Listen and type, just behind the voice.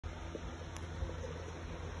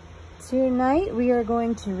Tonight we are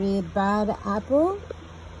going to read Bad Apple,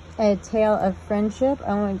 A Tale of Friendship.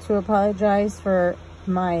 I want to apologize for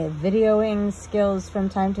my videoing skills from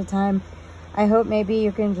time to time. I hope maybe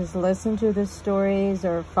you can just listen to the stories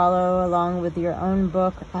or follow along with your own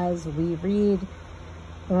book as we read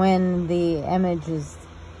when the image is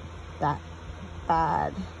that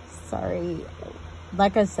bad. Sorry.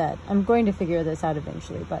 Like I said, I'm going to figure this out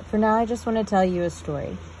eventually, but for now I just want to tell you a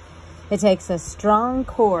story. It takes a strong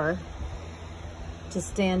core to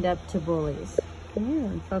stand up to bullies. Can you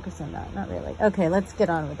even focus on that? Not really. Okay, let's get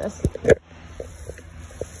on with this.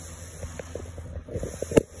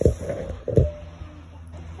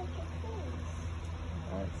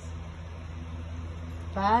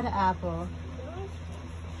 Bad Apple.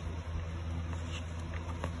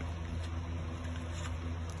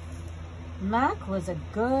 Mac was a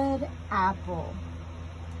good apple.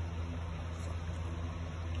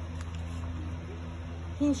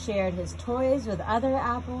 He shared his toys with other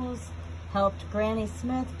apples, helped Granny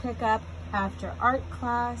Smith pick up after art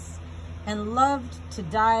class, and loved to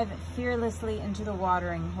dive fearlessly into the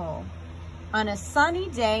watering hole. On a sunny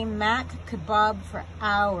day, Mac could bob for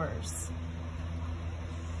hours.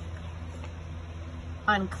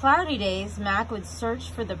 On cloudy days, Mac would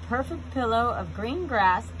search for the perfect pillow of green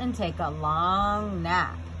grass and take a long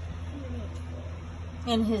nap.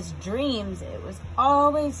 In his dreams, it was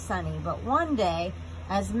always sunny, but one day,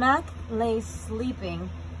 as Mac lay sleeping,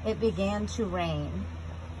 it began to rain.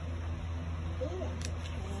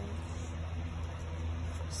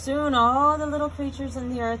 Soon all the little creatures in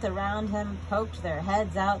the earth around him poked their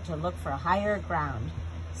heads out to look for higher ground.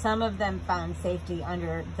 Some of them found safety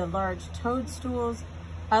under the large toadstools,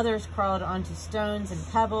 others crawled onto stones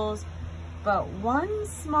and pebbles, but one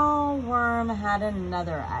small worm had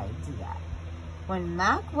another idea. When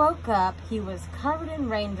Mac woke up, he was covered in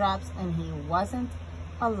raindrops and he wasn't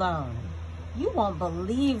alone. You won't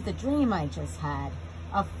believe the dream I just had.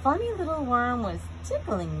 A funny little worm was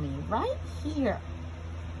tickling me right here.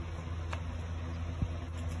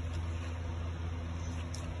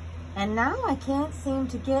 And now I can't seem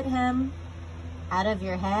to get him out of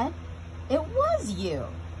your head. It was you.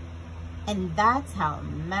 And that's how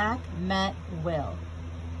Mac met Will.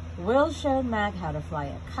 Will showed Mac how to fly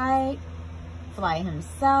a kite, fly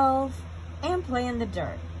himself, and play in the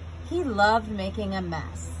dirt. He loved making a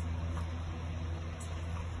mess.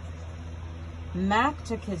 Mac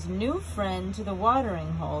took his new friend to the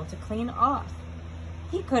watering hole to clean off.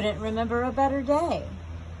 He couldn't remember a better day.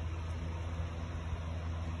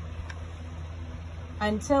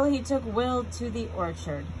 Until he took Will to the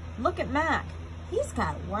orchard. Look at Mac. He's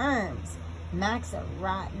got worms. Mac's a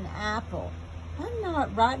rotten apple. I'm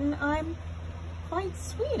not rotten. I'm quite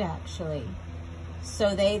sweet, actually.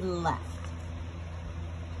 So they left.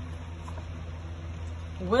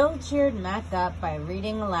 Will cheered Mac up by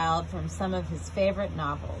reading aloud from some of his favorite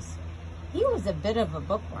novels. He was a bit of a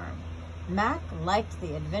bookworm. Mac liked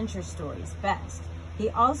the adventure stories best. He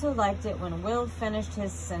also liked it when Will finished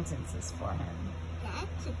his sentences for him.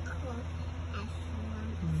 That's a cool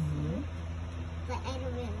astronaut. But I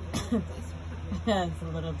don't really like this part. Yeah, it's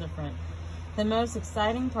a little different. The most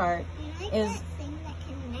exciting part is... that thing that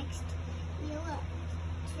connects you up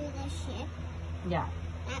to the ship? Yeah.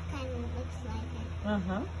 That kind of looks like it.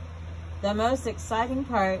 The most exciting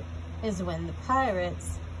part is when the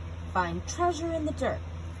pirates find treasure in the dirt.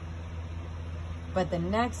 But the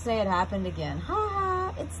next day it happened again. Ha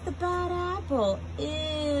ha, it's the bad apple.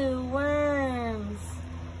 Ew, worms.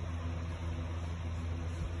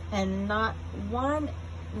 And no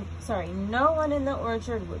one in the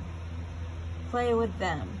orchard would play with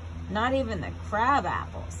them. Not even the crab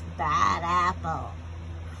apples. Bad apple.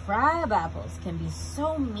 Crab apples can be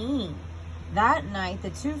so mean. That night, the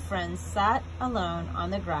two friends sat alone on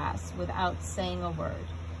the grass without saying a word.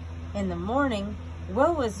 In the morning,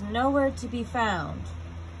 Will was nowhere to be found.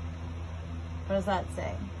 What does that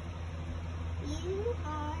say? You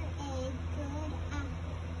are a good apple.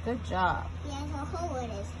 Good job. Yeah, so who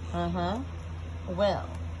it is? Will.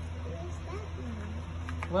 Who's that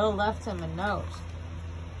one? Will left him a note.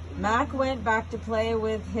 Mac went back to play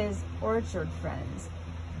with his orchard friends,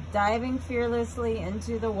 diving fearlessly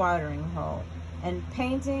into the watering hole and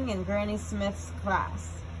painting in Granny Smith's class.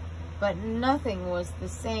 But nothing was the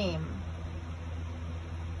same.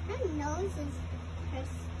 Her nose is her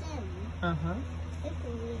stem. It's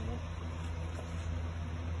weird.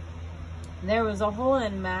 There was a hole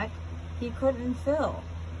in Mac he couldn't fill.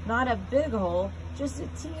 Not a big hole, just a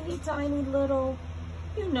teeny tiny little,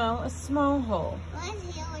 a small hole. Why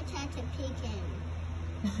does he always have to peek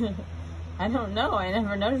in? I don't know. I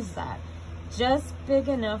never noticed that. Just big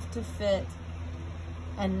enough to fit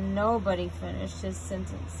and nobody finished his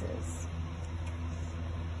sentences.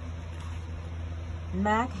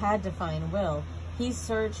 Mac had to find Will. He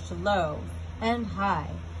searched low and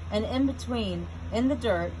high and in between, in the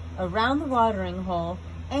dirt, around the watering hole,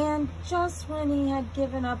 and just when he had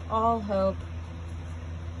given up all hope,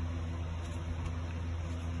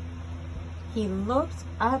 he looked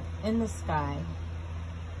up in the sky.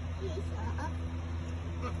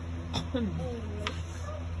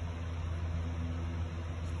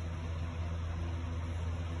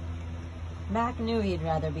 Mac knew he'd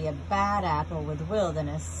rather be a bad apple with Will than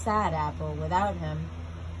a sad apple without him.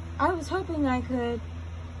 I was hoping I could.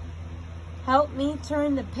 Help me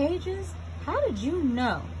turn the pages? How did you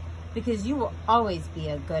know? Because you will always be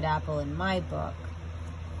a good apple in my book.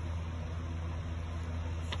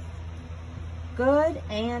 Good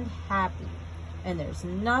and happy. And there's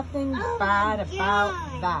nothing bad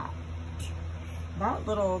about that. That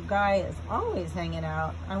little guy is always hanging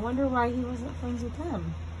out. I wonder why he wasn't friends with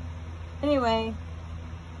him. Anyway,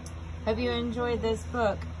 hope you enjoyed this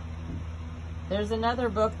book. There's another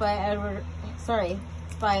book by Edward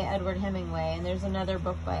Hemingway, and there's another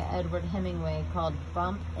book by Edward Hemingway called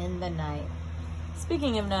Bump in the Night.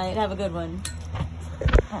 Speaking of night, have a good one.